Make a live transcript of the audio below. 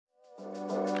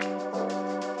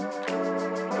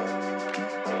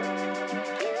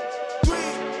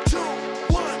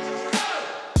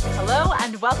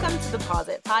welcome to the Pause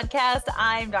It podcast.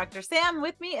 I'm Dr. Sam.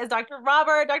 With me is Dr.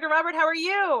 Robert. Dr. Robert, how are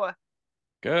you?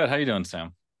 Good. How you doing,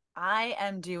 Sam? I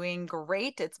am doing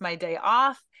great. It's my day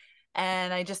off,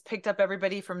 and I just picked up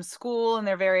everybody from school and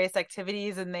their various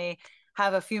activities, and they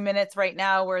have a few minutes right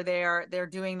now where they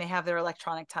have their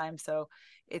electronic time. So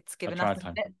it's given us a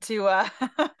minute to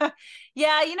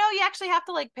yeah, you actually have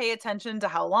to like pay attention to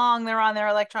how long they're on their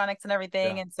electronics and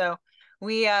everything. Yeah. And so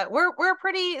we're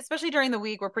pretty, especially during the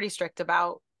week, we're pretty strict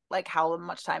about like how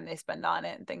much time they spend on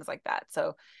it and things like that.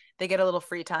 So they get a little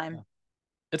free time.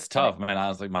 It's tough, man.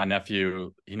 Honestly, my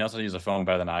nephew, he knows how to use a phone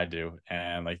better than I do,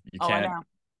 and like you Oh, I can't know.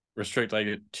 restrict like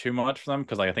too much for them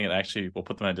because like I think it actually will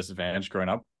put them at a disadvantage growing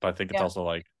up. But I think it's Yeah. also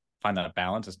like find that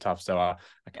balance is tough. So I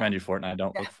commend you for it, and I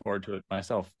don't Yeah. look forward to it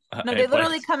myself. No, Any they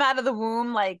literally plans? come out of the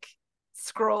womb like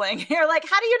scrolling. You're like,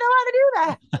 how do you know how to do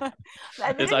that? I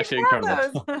It's didn't actually incredible.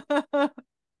 even have those.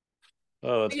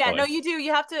 Oh, But that's yeah, no, funny. you do.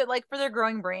 You have to, like, for their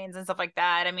growing brains and stuff like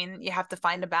that. I mean, you have to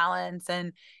find a balance,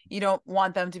 and you don't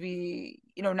want them to be,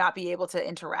 not be able to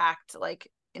interact like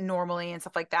normally and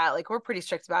stuff like that. Like, we're pretty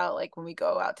strict about like when we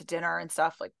go out to dinner and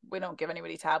stuff, like we don't give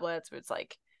anybody tablets. It's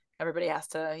like everybody has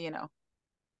to, Be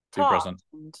talk present.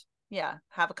 and yeah,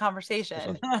 have a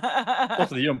conversation.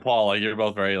 Especially you and Paul, like you're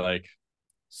both very like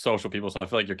social people, so I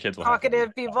feel like your kids will have that.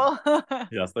 Talkative people.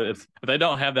 Yes, it's if they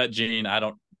don't have that gene, I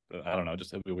don't know,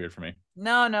 just it'd be weird for me.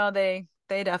 No, they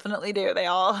definitely do. They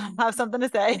all have something to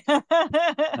say.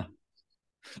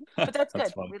 But that's That's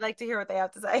good. funny. We like to hear what they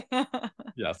have to say.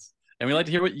 Yes. And we like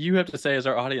to hear what you have to say as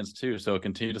our audience too. So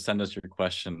continue to send us your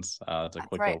questions. It's a That's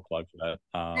quick right. little plug for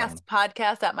that. Yes,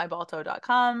 podcast at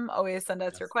mybalto.com. Always send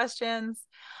us your Yes. questions.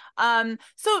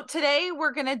 So today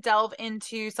we're going to delve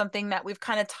into something that we've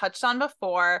kind of touched on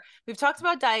before. We've talked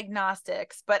about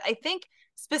diagnostics, but I think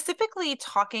specifically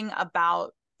talking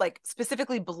about like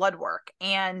specifically blood work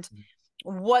and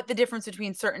what the difference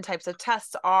between certain types of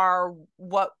tests are.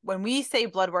 What when we say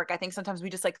blood work, I think sometimes we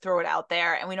just like throw it out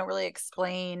there and we don't really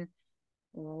explain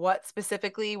what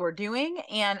specifically we're doing.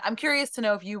 And I'm curious to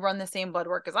know if you run the same blood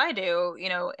work as I do,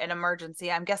 an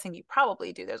emergency. I'm guessing you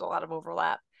probably do. There's a lot of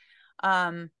overlap.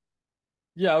 Um,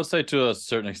 Yeah, I would say to a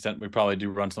certain extent we probably do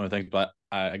run some of the things, but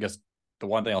I guess the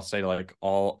one thing I'll say to like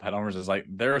all pet owners is like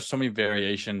there are so many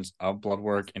variations of blood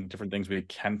work and different things we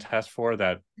can test for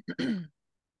that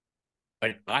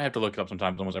like I have to look it up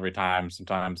sometimes, almost every time.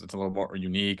 Sometimes it's a little more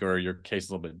unique or your case is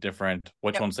a little bit different.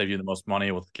 Which yep. one save you the most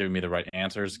money with giving me the right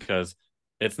answers? Because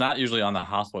it's not usually on the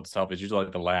hospital itself. It's usually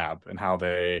like the lab and how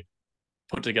they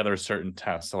put together certain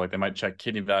tests. So like they might check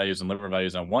kidney values and liver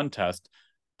values on one test,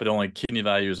 but only kidney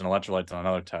values and electrolytes on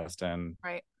another test. And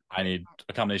Right. I need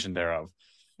a combination thereof.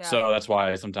 Yeah. So that's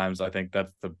why sometimes I think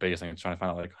that's the biggest thing is trying to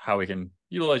find out like how we can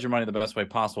utilize your money the best way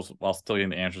possible while still getting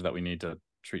the answers that we need to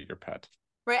treat your pet.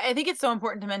 Right. I think it's so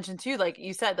important to mention too, like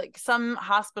you said, like some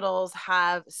hospitals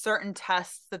have certain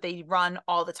tests that they run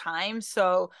all the time.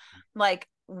 So like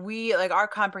we like our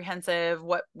comprehensive,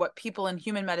 what people in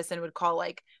human medicine would call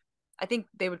like, I think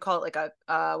they would call it like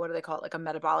a what do they call it? Like a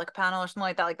metabolic panel or something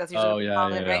like that. Like that's usually Oh what we yeah, call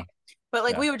yeah, it, yeah. right? But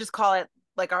like Yeah. we would just call it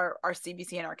like our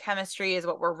CBC and our chemistry is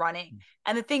what we're running.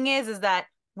 And the thing is that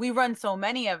we run so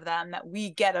many of them that we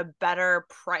get a better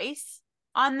price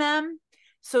on them.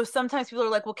 So sometimes people are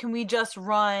like, well, can we just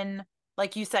run,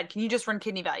 like you said, can you just run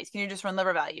kidney values? Can you just run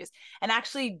liver values? And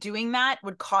actually doing that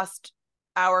would cost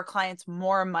our clients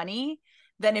more money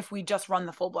than if we just run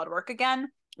the full blood work again,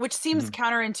 which seems Mhm.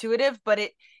 counterintuitive, but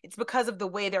it's because of the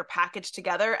way they're packaged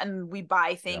together and we buy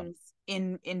Yeah. things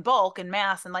in bulk and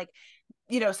mass and like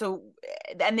so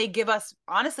and they give us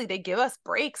honestly they give us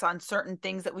breaks on certain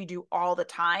things that we do all the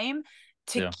time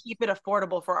to Yeah. keep it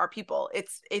affordable for our people.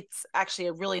 It's actually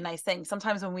a really nice thing.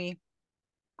 Sometimes when we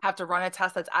have to run a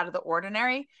test that's out of the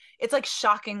ordinary, it's like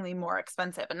shockingly more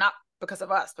expensive, and not because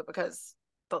of us but because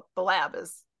the lab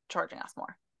is charging us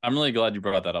more. I'm really glad you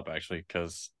brought that up actually,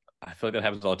 because I feel like that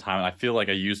happens all the time. I feel like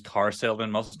a used car salesman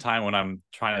most of the time when I'm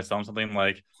trying to sell them something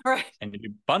like, Right. and if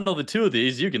you bundle the two of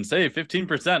these, you can save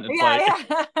 15%. It's like,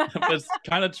 Yeah, yeah. it's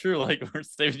kind of true. Like we're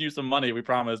saving you some money, we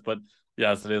promise. But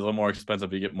yes, it is a little more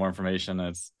expensive. You get more information.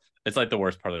 It's like the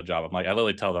worst part of the job. I'm like, I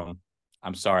literally tell them,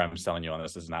 I'm sorry, I'm selling you on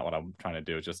this. This is not what I'm trying to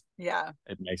do. It's just Yeah.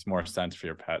 it makes more sense for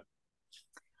your pet.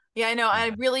 Yeah, I know.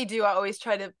 I really do. I always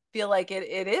try to feel like it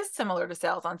is similar to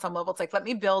sales on some level. It's like, let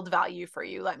me build value for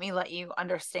you. Let me let you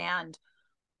understand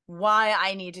why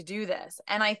I need to do this.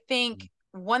 And I think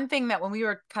one thing that when we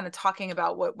were kind of talking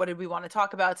about what did we want to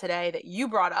talk about today that you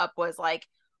brought up was like,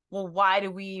 well, why do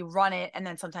we run it and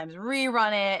then sometimes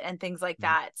rerun it and things like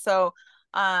that. So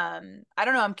I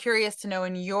don't know. I'm curious to know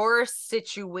in your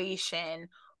situation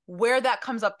where that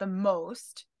comes up the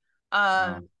most.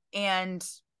 Uh, And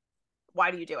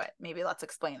why do you do it? Maybe let's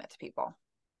explain it to people.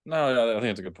 No, I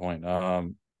think it's a good point.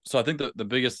 So I think the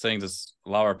biggest thing is a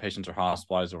lot of our patients are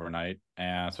hospitalized overnight,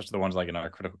 and especially the ones like in our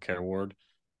critical care ward,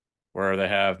 where they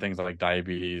have things like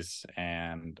diabetes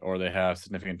or they have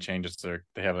significant changes to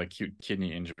they have an acute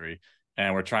kidney injury,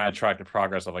 and we're trying to track the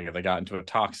progress of like if they got into a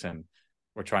toxin,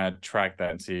 we're trying to track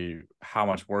that and see how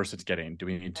much worse it's getting. Do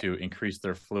we need to increase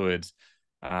their fluids?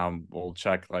 We'll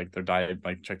check like their diet,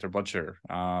 like check their blood sugar.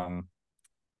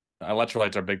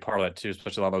 Electrolytes are a big part of that too,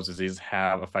 especially a lot of those diseases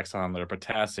have effects on their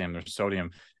potassium, their sodium.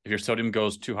 If your sodium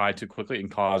goes too high too quickly, it can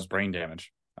cause brain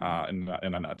damage. In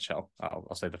a nutshell,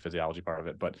 I'll say the physiology part of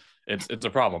it, but it's a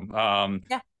problem.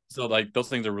 Yeah. So like those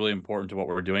things are really important to what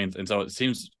we're doing, and so it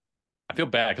seems I feel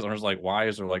bad because I'm just like, why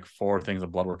is there like 4 things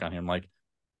of blood work on him? Like,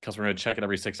 because we're gonna check it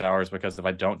every 6 hours. Because if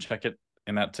I don't check it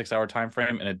in that 6 hour time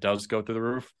frame and it does go through the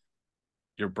roof,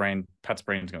 pet's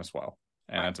brain is gonna swell,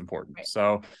 and Right. that's important. Right.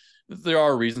 So there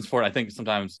are reasons for it. I think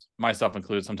sometimes, myself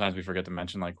included, sometimes we forget to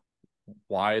mention like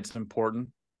why it's important.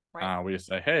 Right. We just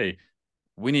say, hey,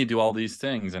 we need to do all these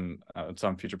things, and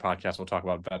some future podcasts we'll talk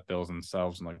about vet bills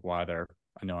themselves and like why they're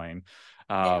annoying.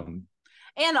 Yeah. Um,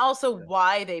 And also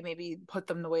why they maybe put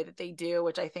them the way that they do,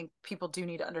 which I think people do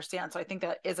need to understand. So I think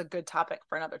that is a good topic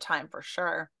for another time for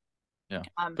sure. yeah,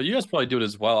 Um, but you guys probably do it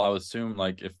as well. I would assume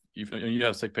like if you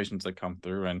have sick patients that come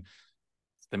through and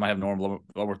they might have normal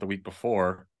blood work the week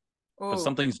before, but ooh,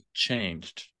 something's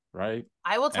changed, right?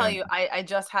 I will tell And you, I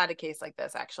just had a case like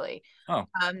this actually, oh,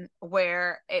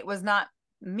 where it was not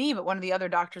me, but one of the other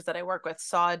doctors that I work with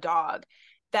saw a dog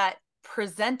that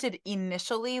presented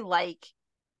initially like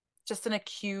just an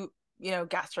acute,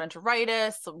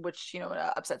 gastroenteritis, which,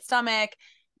 upset stomach.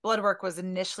 Blood work was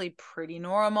initially pretty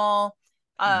normal.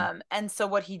 And so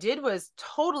what he did was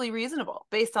totally reasonable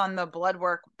based on the blood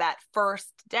work that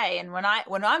first day. And when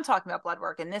I'm talking about blood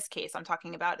work, in this case, I'm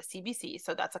talking about a CBC.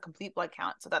 So that's a complete blood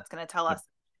count. So that's going to tell yep.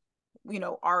 us,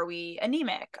 are we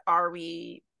anemic? Are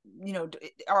we,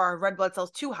 are our red blood cells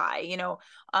too high?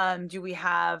 Do we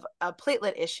have a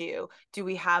platelet issue? Do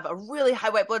we have a really high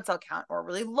white blood cell count or a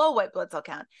really low white blood cell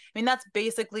count? I mean, that's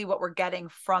basically what we're getting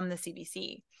from the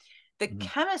CBC. The Mm-hmm.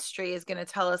 chemistry is going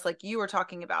to tell us, like you were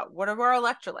talking about, what do our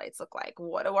electrolytes look like?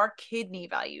 What do our kidney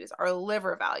values, our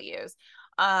liver values,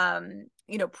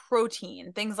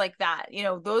 protein, things like that.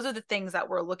 Those are the things that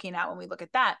we're looking at when we look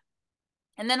at that.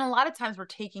 And then a lot of times we're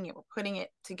putting it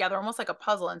together almost like a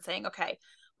puzzle and saying, okay,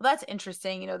 well, that's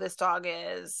interesting. This dog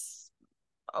is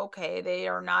okay. They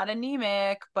are not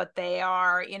anemic, but they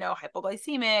are,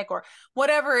 hypoglycemic or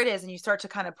whatever it is. And you start to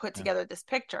kind of put Yeah. together this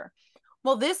picture.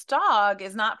 Well, this dog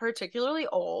is not particularly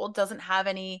old, doesn't have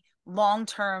any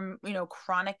long-term,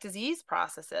 chronic disease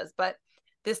processes, but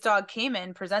this dog came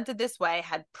in, presented this way,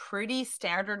 had pretty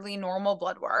standardly normal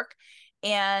blood work,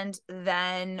 and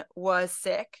then was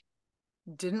sick,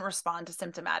 didn't respond to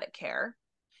symptomatic care,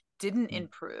 didn't Mm-hmm.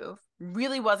 improve,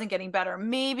 really wasn't getting better,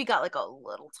 maybe got like a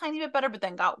little tiny bit better, but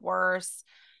then got worse.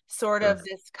 Sort Sure. of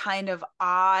this kind of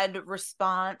odd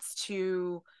response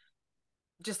to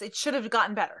just, it should have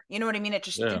gotten better. You know what I mean? It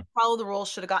just Yeah. didn't follow the rules,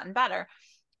 should have gotten better.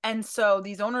 And so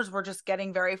these owners were just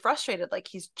getting very frustrated, like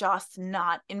he's just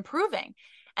not improving.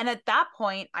 And at that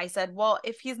point, I said, well,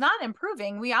 if he's not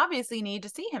improving, we obviously need to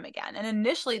see him again. And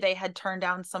initially, they had turned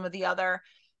down some of the other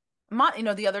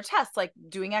the other tests, like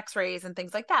doing x-rays and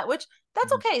things like that, which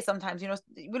that's Mm-hmm. okay sometimes.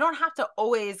 We don't have to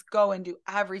always go and do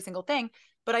every single thing.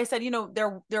 But I said,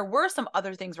 there were some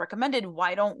other things recommended.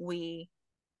 Why don't we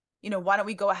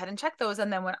go ahead and check those?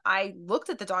 And then when I looked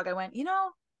at the dog, I went,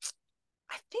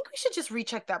 I think we should just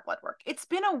recheck that blood work. It's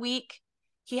been a week.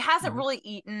 He hasn't Mm-hmm. really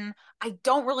eaten. I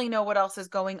don't really know what else is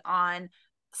going on.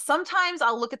 Sometimes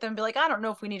I'll look at them and be like, I don't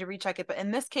know if we need to recheck it. But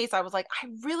in this case, I was like, I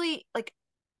really like,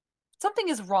 something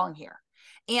is wrong here.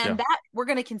 And Yeah. that we're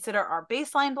going to consider our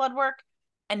baseline blood work.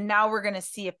 And now we're going to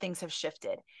see if things have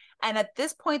shifted. And at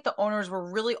this point, the owners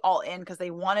were really all in because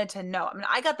they wanted to know. I mean,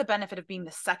 I got the benefit of being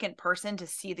the second person to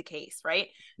see the case, right?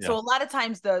 Yeah. So a lot of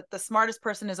times the smartest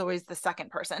person is always the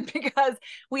second person because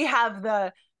we have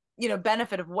the,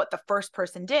 benefit of what the first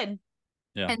person did.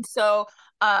 Yeah. And so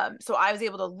I was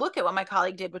able to look at what my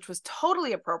colleague did, which was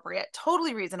totally appropriate,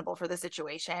 totally reasonable for the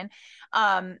situation.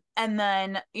 And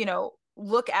then,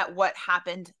 look at what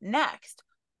happened next.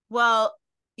 Well,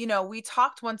 we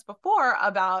talked once before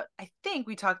about, did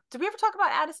we ever talk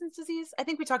about Addison's disease? I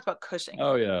think we talked about Cushing.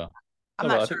 Oh yeah. I'm Oh,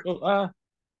 well, not I sure. think. Oh,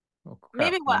 oh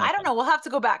Maybe crap. what, I'm I not. don't know. We'll have to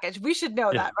go back. We should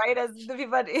know Yeah. that, right? As the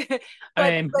people, I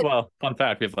but, mean, but well, fun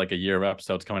fact: we have like a year of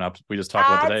episodes coming up. We just talked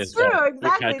about today. that's So true. we've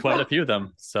had Exactly. quite So a few of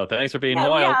them. So thanks for being yeah, we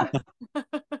loyal.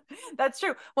 have. That's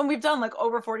true. When we've done like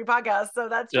over 40 podcasts, so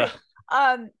that's true.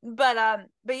 Yeah. But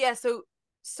yeah, so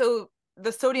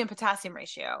the sodium potassium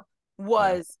ratio Yeah.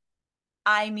 was,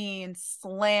 I mean,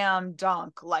 slam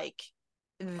dunk, like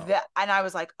Oh, that. And I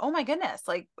was like, oh my goodness.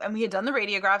 Like, and we had done the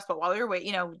radiographs, but while we were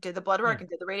waiting, did the blood yeah. work and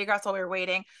did the radiographs while we were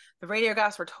waiting. The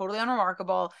radiographs were totally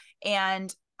unremarkable.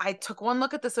 And I took one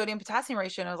look at the sodium potassium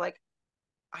ratio and I was like,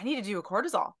 I need to do a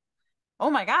cortisol.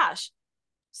 Oh my gosh.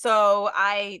 So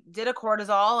I did a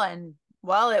cortisol, and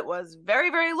well, it was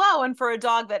very, very low. And for a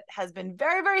dog that has been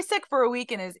very, very sick for a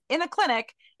week and is in a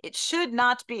clinic, it should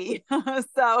not be.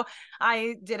 So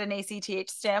I did an ACTH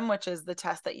stim, which is the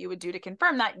test that you would do to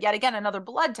confirm that. Yet again, another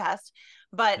blood test.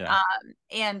 But Yeah.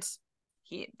 and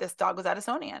this dog was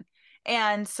Addisonian,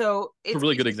 and so It's a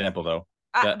really good example though.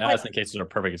 That but Addison cases are a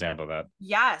perfect example of that.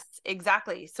 yes,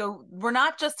 exactly. So we're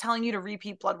not just telling you to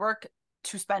repeat blood work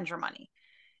to spend your money.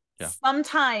 Yeah.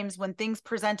 Sometimes when things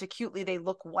present acutely, they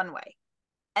look one way.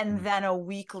 And Mhm. then a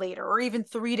week later, or even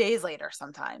 3 days later,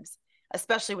 sometimes,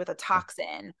 especially with a Yeah.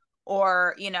 toxin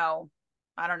or,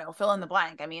 I don't know, fill in the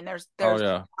blank. I mean, Oh there's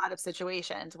yeah. a lot of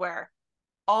situations where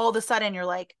all of a sudden you're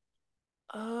like,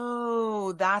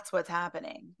 oh, that's what's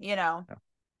happening. Yeah.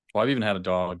 Well, I've even had a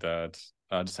dog that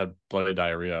just had bloody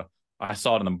diarrhea. I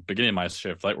saw it in the beginning of my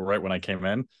shift, like right when I came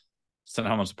in, sent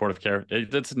home on supportive care.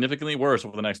 It did significantly worse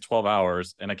over the next 12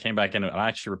 hours. And I came back in and I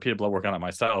actually repeated blood work on it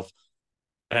myself.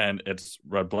 And its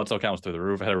red blood cell count was through the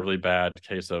roof. I had a really bad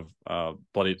case of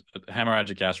bloody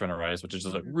hemorrhagic gastroenteritis, which is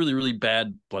just a Mhm. really, really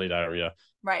bad bloody diarrhea.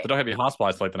 The Right. dog had to be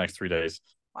hospitalized for like the next 3 days.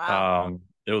 Wow.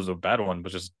 It was a bad one,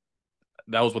 but just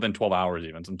that was within 12 hours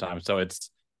even sometimes. So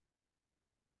it's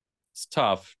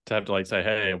tough to have to like say,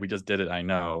 hey, we just did it, I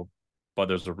know, but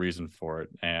there's a reason for it,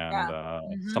 and Yeah.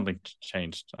 Hmm. something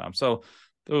changed. So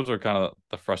those are kind of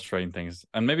the frustrating things,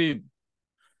 and maybe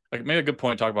a good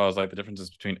point to talk about is like the differences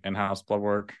between in-house blood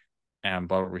work and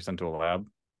blood work we send to a lab.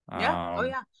 Yeah. Oh, Um,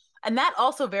 yeah. And that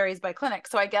also varies by clinic.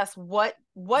 So I guess what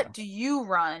yeah. do you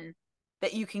run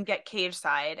that you can get cage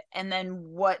side, and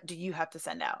then what do you have to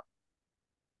send out?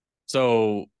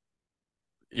 So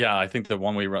yeah, I think the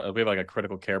one we have like a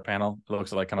critical care panel. It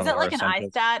looks like kind Is of it our like an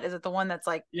essentials. iStat? Is it the one that's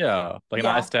like, Yeah, like an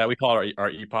yeah, iStat. We call it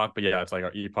our EPOC, but yeah, it's like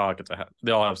our EPOC.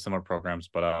 They all have similar programs,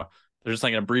 but they're just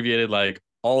like an abbreviated like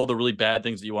all the really bad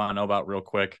things that you want to know about real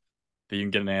quick that you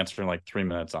can get an answer in like 3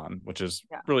 minutes on, which is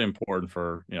yeah. really important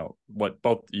for what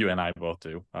both you and I both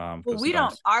do. Well, Because we don't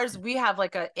sometimes, ours. We have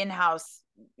like a in-house,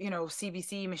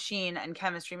 CBC machine and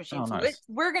chemistry machine. oh So nice.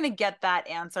 we're gonna get that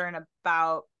answer in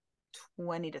about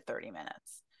 20 to 30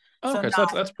 minutes. So Okay, so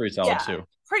not, that's pretty solid yeah, too.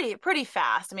 pretty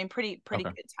fast. I mean, pretty Okay,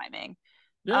 good timing.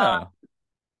 Um, yeah,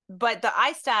 but the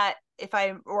iStat,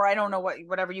 I don't know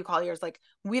whatever you call yours, like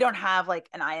we don't have like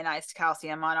an ionized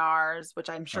calcium on ours, which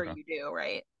I'm sure okay, you do,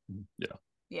 right? yeah,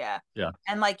 Yeah. yeah.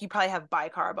 And like you probably have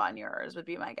bicarb on yours, would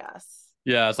be my guess.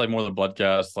 Yeah, it's like more the blood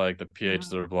gas, like the pH of Mhm.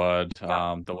 their blood,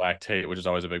 Yep. the lactate, which is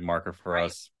always a big marker for Right.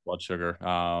 us, blood sugar.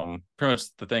 Pretty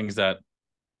much the things that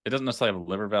it doesn't necessarily have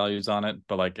liver values on it,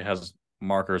 but like it has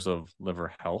markers of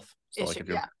liver health. So like Issue. if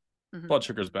your Yeah. Hmm. blood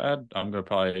sugar is bad, I'm gonna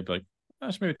probably be like, I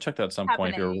should maybe check that at some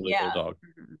point if you're a Happening. really Yeah. old dog.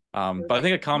 Hmm. But I Like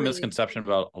think a common really. misconception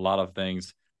about a lot of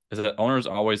things is that owners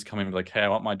always come in and be like, hey, I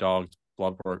want my dog's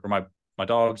blood work or my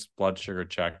dog's blood sugar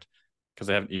checked because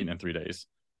they haven't eaten in 3 days.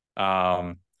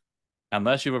 Um,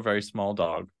 unless you have a very small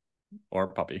dog or a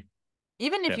puppy.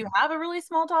 Even if Yeah, you have a really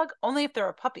small dog, only if they're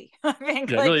a puppy. I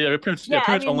think yeah, like, really, yeah, I pretty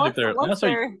much mean only if once unless they're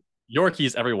they're,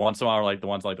 Yorkies every once in a while are like the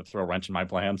ones that like to throw a wrench in my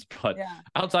plans, but yeah,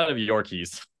 outside of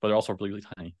Yorkies, but they're also really, really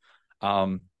tiny.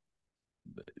 Um,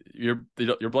 your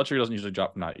blood sugar doesn't usually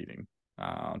drop from not eating.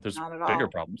 There's not at bigger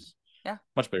all. problems, Yeah.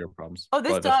 much bigger problems, Oh,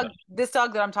 but that's not. this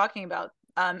dog that I'm talking about,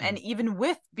 and Mhm. even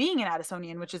with being an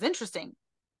Addisonian, which is interesting,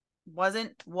 was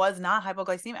not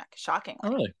hypoglycemic, Oh, shockingly.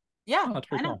 really? Yeah, Oh, that's I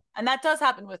pretty know. cool. And that does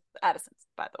happen with Addisons,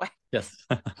 by the way, Yes.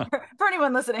 for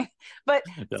anyone listening. But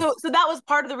so Yes. so that was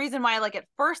part of the reason why, like, at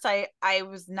first I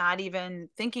was not even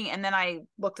thinking, and then I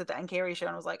looked at the NK ratio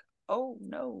and was like, oh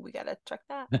no, we gotta check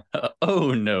that.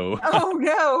 Oh no. Oh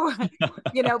no.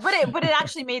 But it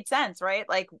actually made sense, right?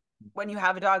 Like when you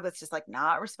have a dog that's just like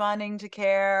not responding to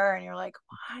care, and you're like,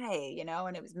 why?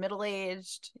 And it was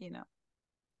middle-aged.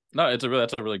 No, that's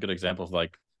a really good example of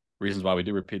like reasons why we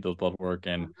do repeat those blood work,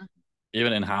 and Mhm.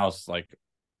 even in house, like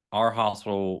our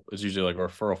hospital is usually like a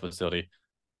referral facility.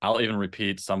 I'll even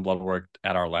repeat some blood work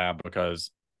at our lab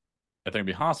because if they're gonna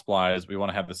be hospitalized, we want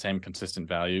to have the same consistent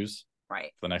values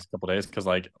Right. for the next couple of days. Because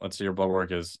like, let's say your blood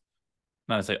work is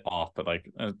not to say off, but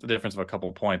like the difference of a couple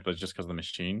of points, but just because of the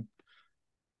machine,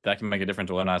 that can make a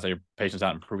difference whether or not say your patient's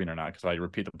not improving or not. Because I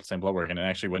repeat the same blood work and it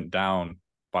actually went down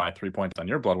by 3 points on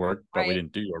your blood work, but we Right.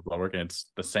 didn't do your blood work and it's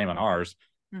the same on ours.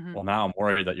 Hmm. Well, now I'm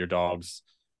worried that your dog's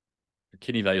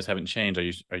kidney values haven't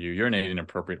changed. Are you urinating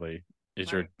appropriately?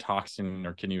 is your Right. toxin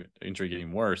or kidney injury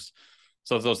getting worse?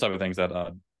 So it's those type of things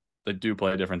that they do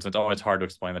play a difference. It's always hard to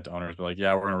explain that to owners, but like,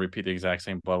 yeah, we're going to repeat the exact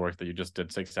same blood work that you just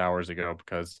did 6 hours ago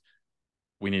because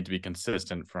we need to be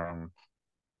consistent from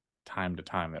time to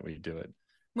time that we do it.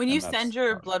 When you And send that's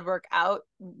your blood work out,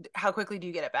 how quickly do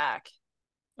you get it back?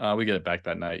 we get it back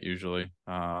that night usually.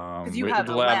 Because you have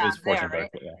The a lab lab is there, fortunately very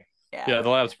right? close. Yeah. Yeah. Yeah, the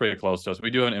lab's pretty close to us. We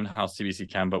do have an in-house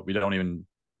CBC chem, but we don't even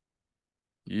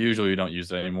usually we don't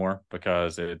use it anymore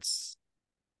because it's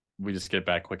we just get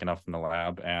back quick enough from the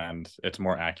lab and it's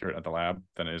more accurate at the lab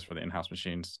than it is for the in-house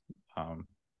machines. Um,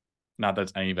 Not that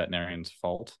it's any veterinarian's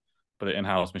fault, but the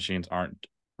in-house machines aren't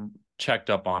checked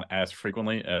up on as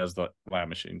frequently as the lab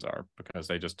machines are because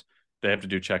they have to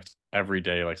do checks every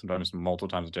day, like sometimes multiple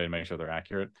times a day to make sure they're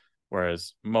accurate.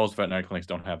 Whereas most veterinary clinics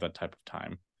don't have that type of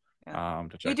time Yeah.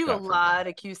 to We check do a that frequently. lot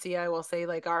of QC. I will say,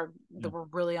 like our Yeah. we're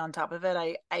really on top of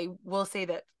it. I will say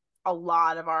that a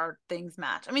lot of our things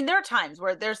match. I mean, there are times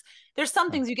where there's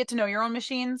some things you get to know your own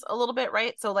machines a little bit,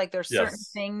 right? So like there's certain Yes.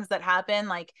 things that happen,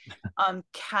 like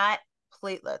cat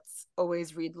platelets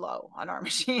always read low on our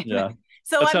machine. Yeah.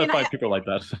 So That's I how I mean, find people like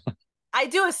that. I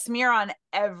do a smear on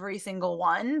every single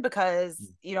one because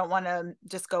you don't want to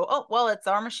just go, oh, well, it's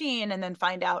our machine, and then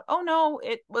find out, oh no,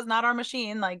 it was not our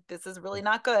machine. Like this is really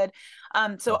not good.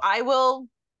 So I will,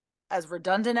 as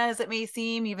redundant as it may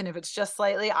seem, even if it's just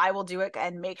slightly, I will do it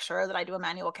and make sure that I do a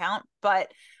manual count.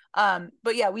 But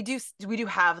yeah, we do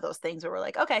have those things where we're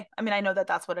like, okay, I mean, I know that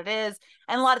that's what it is,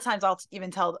 and a lot of times I'll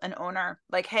even tell an owner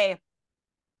like, hey,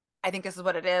 I think this is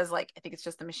what it is. Like, I think it's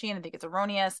just the machine. I think it's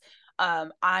erroneous.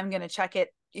 I'm going to check it.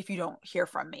 If you don't hear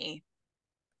from me,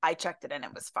 I checked it and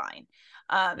it was fine.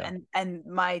 Yeah. And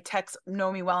my techs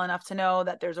know me well enough to know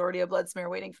that there's already a blood smear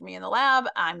waiting for me in the lab.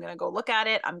 I'm going to go look at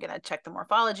it. I'm going to check the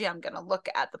morphology. I'm going to look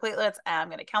at the platelets and I'm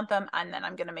going to count them. And then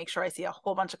I'm going to make sure I see a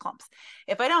whole bunch of clumps.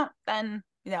 If I don't, then,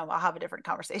 I'll have a different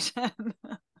conversation.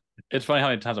 It's funny how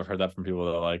many times I've heard that from people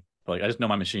that are like I just know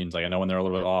my machines. Like I know when they're a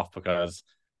little bit off because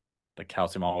the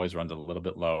calcium always runs a little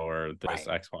bit low or this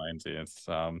Right. X, Y, and Z. It's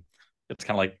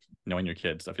kind of like knowing your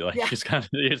kids. I feel like Yeah. you just kind of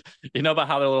you know about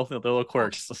how their little Yeah.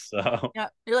 quirks. So Yeah.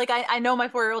 You're like, I know my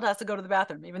 4-year-old has to go to the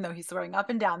bathroom, even though he's swearing up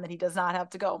and down that he does not have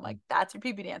to go. I'm like, that's your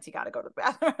pee pee dance. You got to go to the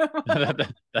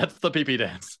bathroom. that's the PP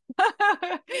dance.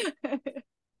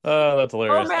 Oh, that's Oh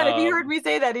hilarious. man, if he heard me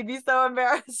say that, he'd be so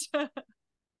embarrassed. A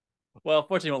Well,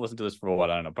 fortunately, you won't listen to this for what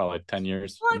I don't know, probably 10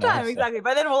 years long from now. time, So exactly.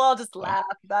 But then we'll all just fine. laugh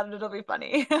about it. It'll be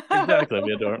funny.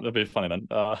 Exactly, it'll be funny then.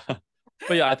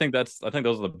 But yeah, I think those are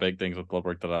the big things with blood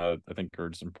work that I think are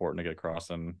just important to get across.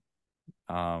 And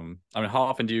I mean, how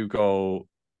often do you go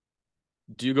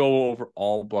over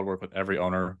all blood work with every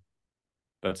owner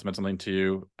that submits something to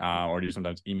you, or do you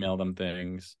sometimes email them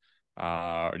things,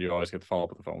 or do you always get to follow up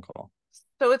with a phone call?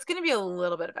 So it's going to be a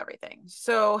little bit of everything.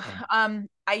 So Okay.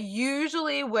 I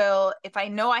usually will, if I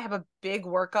know I have a big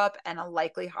workup and a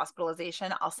likely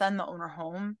hospitalization, I'll send the owner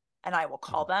home and I will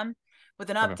call them with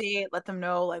an Okay. update, let them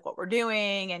know like what we're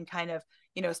doing and kind of,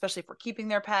 especially if we're keeping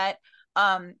their pet.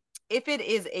 If it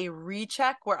is a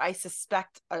recheck where I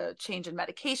suspect a change in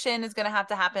medication is going to have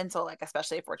to happen, so like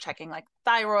especially if we're checking like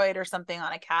thyroid or something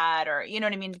on a cat, or you know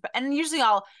what I mean, and usually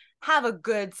I'll have a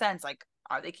good sense like,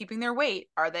 are they keeping their weight,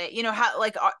 are they, how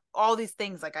like all these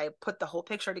things, like I put the whole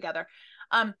picture together.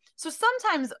 So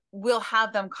sometimes we'll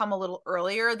have them come a little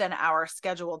earlier than our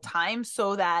scheduled time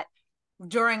so that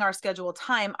during our scheduled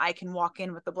time I can walk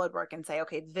in with the blood work and say,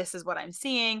 okay, this is what I'm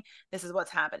seeing, this is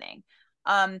what's happening.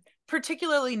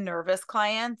 Particularly nervous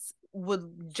clients would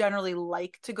generally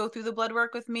like to go through the blood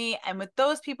work with me, and with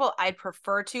those people I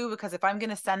prefer to, because if I'm going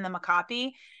to send them a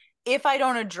copy, if I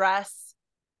don't address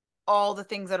all the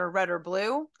things that are red or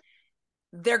blue,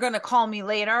 they're going to call me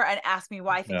later and ask me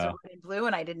why things are Yeah. red and blue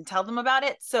and I didn't tell them about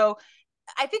it. So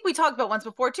I think we talked about once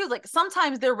before too, like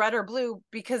sometimes they're red or blue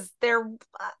because they're a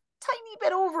tiny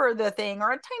bit over the thing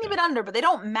or a tiny Yeah. bit under, but they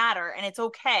don't matter and it's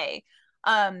okay.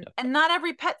 Yeah. And not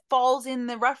every pet falls in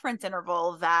the reference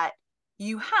interval that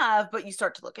you have, but you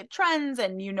start to look at trends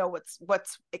and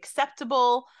what's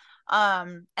acceptable.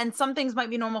 And some things might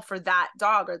be normal for that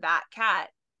dog or that cat,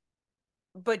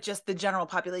 but just the general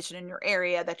population in your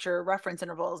area that your reference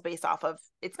interval is based off of,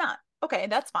 it's not. Okay,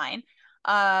 that's fine.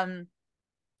 Um,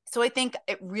 so I think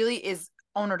it really is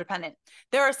owner dependent.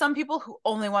 There are some people who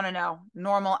only want to know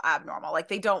normal, abnormal, like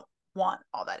they don't want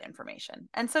all that information.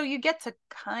 And so you get to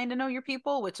kind of know your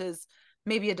people, which is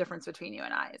maybe a difference between you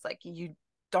and I. It's like you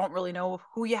don't really know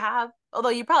who you have, although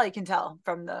you probably can tell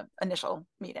from the initial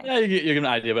meeting. Yeah, you get an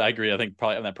idea, but I agree. I think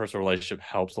probably having that personal relationship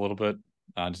helps a little bit,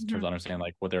 just in terms Mm-hmm. of understanding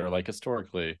like what they're like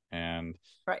historically, and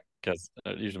Right. because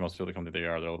usually most people that come to the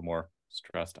ER, they're a little more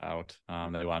stressed out. They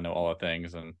want to know all the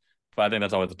things, and But I think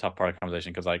that's always a tough part of the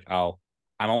conversation because like I'm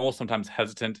almost sometimes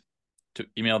hesitant to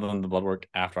email them the blood work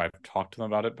after I've talked to them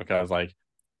about it because like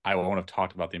I won't have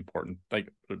talked about the important like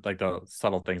the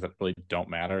subtle things that really don't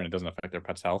matter and it doesn't affect their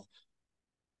pet's health.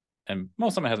 And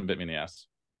most of them hasn't bit me in the ass.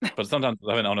 But sometimes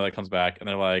I have an owner that comes back and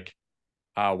they're like,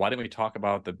 why didn't we talk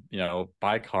about the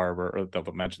bicarb or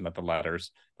they'll mention that the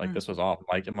letters like Mm. this was off.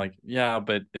 Like I'm like, yeah,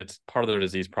 but it's part of their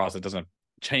disease process. It doesn't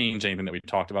change anything that we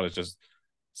talked about. It's just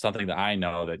something that I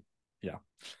know that yeah.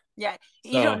 Yeah,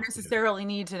 you don't So necessarily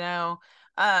need to know.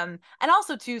 And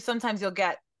also too, sometimes you'll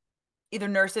get either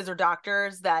nurses or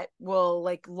doctors that will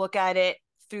like look at it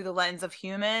through the lens of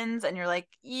humans, and you're like,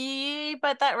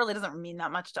 but that really doesn't mean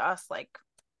that much to us. Like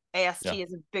yeah, AST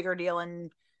is a bigger deal in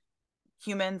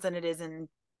humans than it is in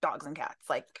dogs and cats.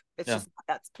 Like it's yeah, just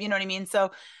that's you know what I mean.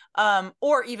 So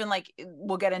or even like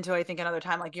we'll get into I think another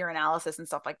time like urinalysis and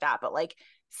stuff like that, but like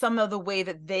some of the way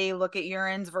that they look at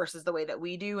urines versus the way that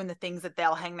we do and the things that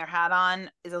they'll hang their hat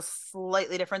on is a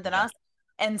slightly different than yeah, us.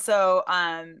 And so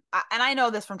and I know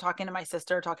this from talking to my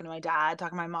sister, talking to my dad,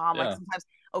 talking to my mom, like yeah, sometimes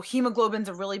oh hemoglobin's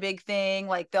a really big thing,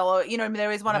 like they'll you know they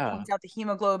always want to yeah. point out the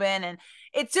hemoglobin, and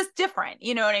it's just different,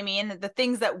 you know what I mean? The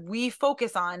things that we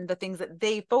focus on, the things that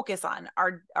they focus on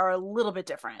are a little bit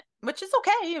different, which is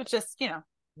okay. It's just, you know,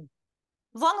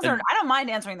 as long as they're And I don't mind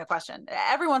answering the question.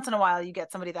 Every once in a while you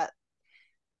get somebody that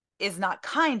is not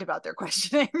kind about their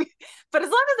questioning. But as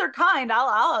long as they're kind,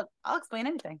 I'll explain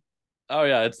anything. oh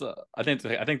yeah, it's I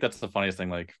think that's the funniest thing.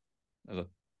 Like, there's a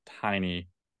tiny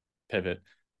pivot.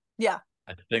 Yeah.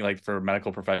 I think like for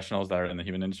medical professionals that are in the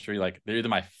human industry, like they're either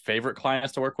my favorite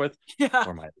clients to work with Yeah.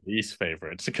 or my least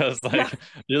favorites because Yeah. like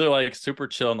they're like super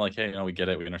chill and like, hey, you know, we get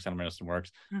it, we understand how medicine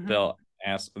works. Mm-hmm. They'll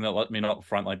ask and they'll let me know up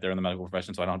front like they're in the medical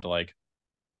profession, so I don't have to like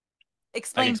I can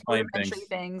Explain explain rudimentary things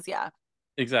things. Yeah.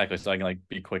 exactly, so I can like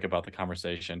be quick about the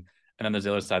conversation. And then there's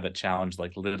the other side that challenge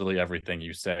like literally everything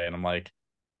you say, and I'm like,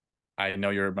 I know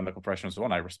you're a medical professional as well,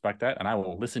 and I respect that, and I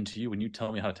will listen to you when you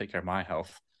tell me how to take care of my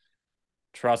health.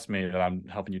 Trust me that I'm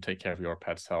helping you take care of your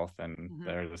pet's health. And Mm-hmm.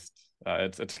 they're just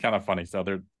it's kind of funny. So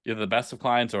they're either the best of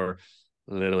clients or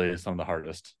literally some of the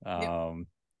hardest. Yep.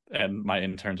 And my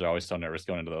interns are always so nervous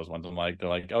going into those ones. I'm like, they're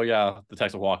like, oh yeah, the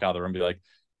techs will walk out of the room and be like,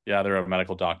 yeah, they're a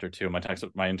medical doctor too. My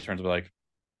interns will be like,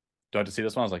 do I have to see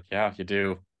this one? I was like, yeah, you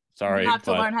do. You Sorry, have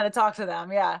to but learn how to talk to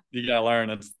them. Yeah. you gotta learn.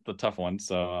 It's the tough one.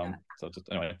 So Yeah. so just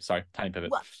anyway, sorry, tiny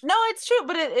pivot. Well, no, it's true,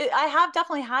 but I have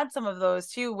definitely had some of those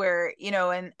too, where you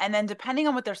know, and then depending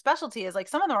on what their specialty is, like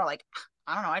some of them are like,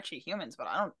 I don't know, I treat humans, but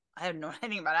I have no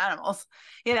anything about animals,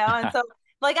 you know, and so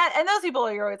like, and those people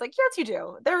are you're always like, yes, you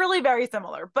do. They're really very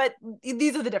similar, but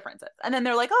these are the differences, and then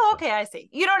they're like, oh, Yeah, okay, I see.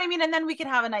 You know what I mean? And then we can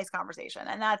have a nice conversation,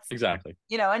 and that's exactly.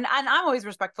 you know, and I'm always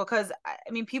respectful because I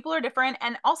mean, people are different.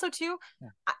 And also too, Yeah.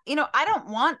 you know, I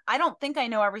don't think I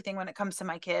know everything when it comes to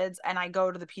my kids. And I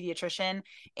go to the pediatrician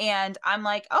and I'm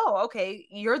like, oh, okay,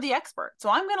 you're the expert. So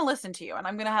I'm going to listen to you and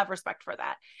I'm going to have respect for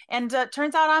that. And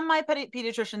turns out I'm my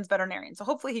pediatrician's veterinarian. So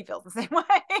hopefully he feels the same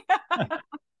way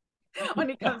when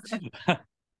he comes in.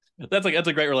 That's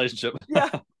a great relationship. Yeah.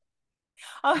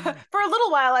 For a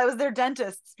little while, I was their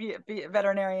dentist's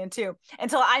veterinarian too,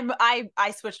 until I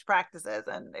switched practices,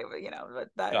 and they were, you know,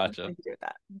 that Gotcha. nothing to do with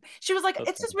that. She was like,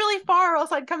 That's "It's just funny. really far, or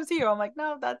else I'd come see you." I'm like,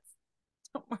 "No, that's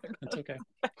don't worry It's about it.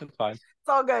 okay. It's fine. It's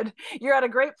all good. You're at a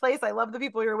great place. I love the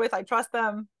people you're with. I trust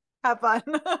them. Have fun."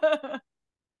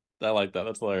 I like that.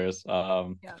 That's hilarious. Yeah,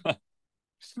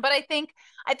 but I think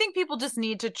people just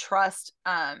need to trust.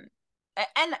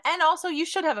 And also you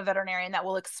should have a veterinarian that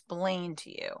will explain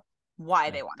to you why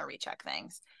Yeah, they want to recheck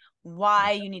things,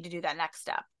 why yeah, you need to do that next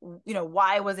step. You know,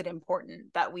 why was it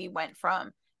important that we went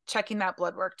from checking that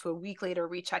blood work to a week later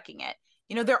rechecking it?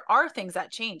 You know, there are things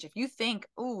that change. If you think,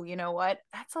 oh, you know what,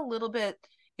 that's a little bit,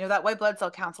 you know, that white blood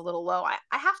cell count's a little low. I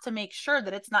have to make sure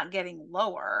that it's not getting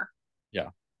lower. yeah,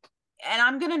 And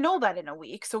I'm going to know that in a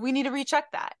week. So we need to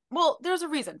recheck that. Well, there's a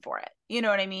reason for it. You know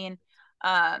what I mean?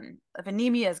 If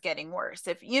anemia is getting worse,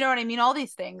 if you know what I mean, all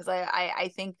these things,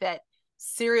 I think that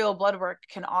serial blood work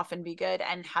can often be good,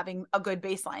 and having a good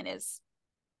baseline is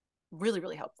really,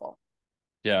 really helpful.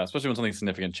 yeah. Especially when something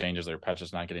significant changes, their patch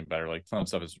is not getting better. Like some of that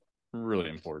stuff is really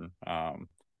important. I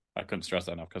couldn't stress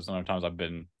that enough because sometimes I've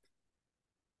been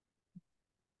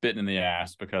bitten in the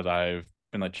ass because I've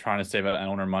been like trying to save an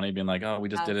owner money, being like, oh, we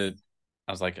just did Yes. it.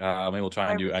 I was like, maybe we'll try I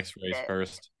and do appreciate X-rays it.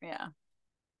 first, Yeah.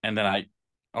 and then I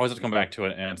always have to come back to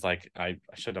it, and it's like I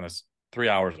should have done this 3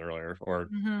 hours earlier or a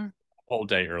Mm-hmm. whole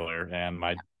day earlier, and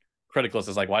my critic list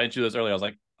is like, why didn't you do this earlier? I was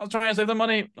like, I was trying to save the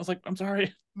money. I was like, I'm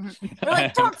sorry. Mm-hmm. They're like,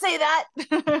 And don't say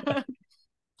that.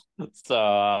 so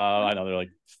I know they're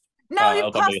like, Now you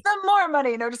I'll cost probably, them more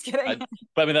money. No, just kidding.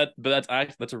 but I mean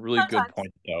that's a really good Sometimes.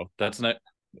 point though. That's not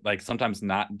like sometimes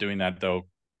not doing that though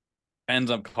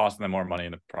ends up costing them more money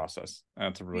in the process.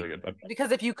 That's a really good.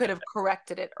 Because if you could have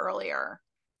corrected it earlier.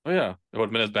 Oh yeah, it would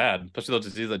have been as bad, especially those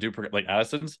diseases that do like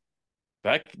Addison's.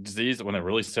 That disease, when they're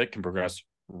really sick, can progress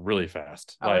really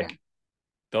fast. Oh yeah. Like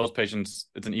those patients,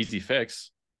 it's an easy fix,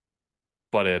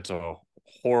 but it's a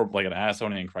horrible, like an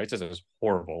Addisonian crisis is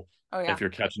horrible Oh yeah. if you're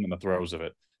catching in the throes of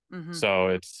it. Mm-hmm. So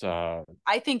it's I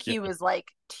think yeah. he was like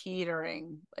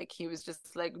teetering, like he was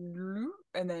just like,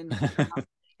 and then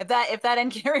if that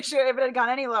ratio if it had gone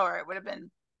any lower, it would have been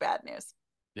bad news.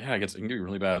 Yeah, it can get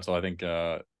really bad. So I think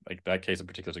like that case in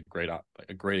particular is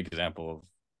a great example of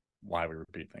why we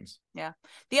repeat things. Yeah.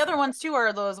 The other ones too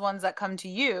are those ones that come to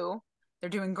you. They're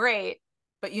doing great,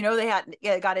 but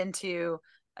they got into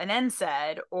an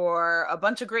NSAID or a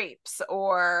bunch of grapes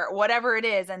or whatever it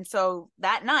is. And so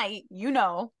that night, you're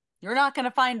not going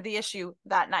to find the issue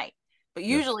that night. But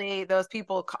Yes. usually those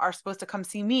people are supposed to come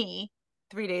see me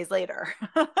 3 days later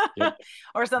Yep.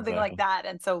 or something like Exactly. that.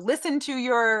 And so listen to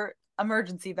your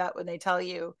emergency vet when they tell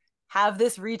you, have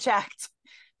this rechecked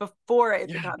before it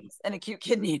Yeah. becomes an acute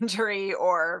kidney injury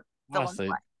or fill in the Honestly,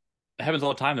 blank. it happens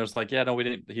all the time. There's like, yeah, no, we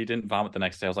didn't. He didn't vomit the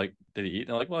next day. I was like, did he eat? And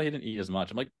they're like, well, he didn't eat as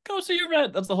much. I'm like, go see your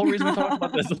vet. That's the whole reason we talked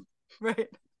about this. Right.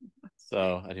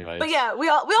 So anyway, But it's yeah, we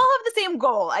all have the same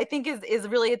goal. I think is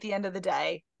really at the end of the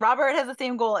day. Robert has the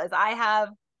same goal as I have,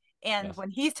 and yes, when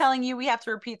he's telling you we have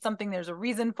to repeat something, there's a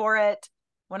reason for it.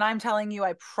 When I'm telling you,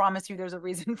 I promise you, there's a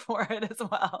reason for it as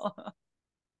well.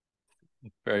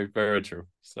 very very true.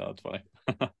 So it's funny.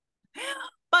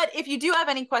 But if you do have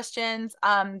any questions,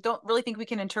 don't really think we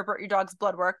can interpret your dog's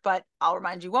blood work, but I'll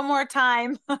remind you one more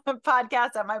time,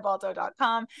 podcast at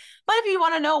mybalto.com. But if you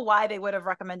want to know why they would have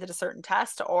recommended a certain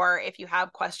test, or if you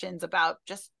have questions about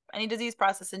just any disease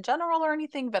process in general or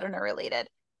anything veterinary related,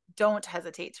 don't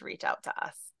hesitate to reach out to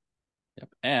us. Yep.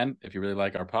 And if you really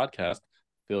like our podcast,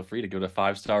 feel free to give it a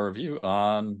 5-star review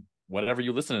on whatever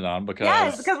you listen it on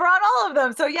Yes, because because we're on all of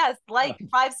them. So yes, yeah, like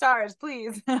 5 stars,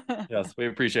 please. yes, we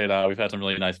appreciate we've had some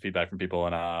really nice feedback from people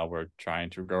and we're trying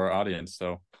to grow our audience.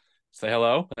 So say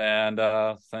hello and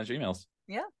send us your emails.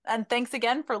 Yeah. And thanks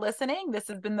again for listening. This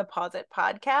has been the Pause It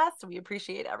podcast. We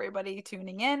appreciate everybody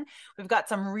tuning in. We've got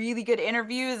some really good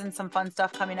interviews and some fun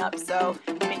stuff coming up. So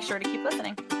make sure to keep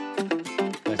listening.